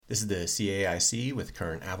This is the CAIC with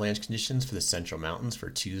current avalanche conditions for the Central Mountains for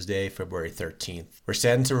Tuesday, February 13th. We're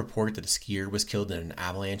saddened to report that a skier was killed in an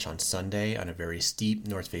avalanche on Sunday on a very steep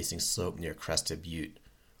north-facing slope near Crested Butte.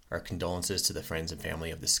 Our condolences to the friends and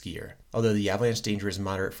family of the skier. Although the avalanche danger is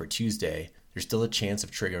moderate for Tuesday, there's still a chance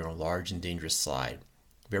of triggering a large and dangerous slide.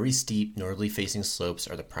 Very steep, northerly-facing slopes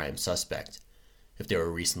are the prime suspect. If they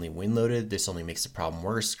were recently wind-loaded, this only makes the problem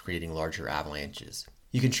worse, creating larger avalanches.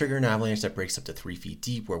 You can trigger an avalanche that breaks up to 3 feet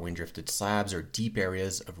deep where wind-drifted slabs or deep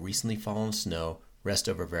areas of recently fallen snow rest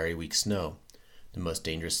over very weak snow. The most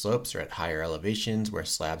dangerous slopes are at higher elevations where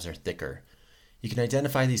slabs are thicker. You can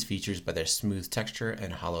identify these features by their smooth texture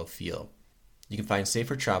and hollow feel. You can find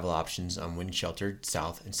safer travel options on wind-sheltered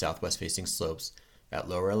south and southwest-facing slopes at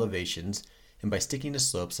lower elevations and by sticking to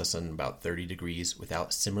slopes less than about 30 degrees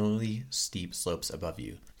without similarly steep slopes above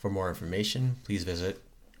you. For more information, please visit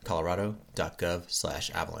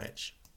colorado.gov/avalanche.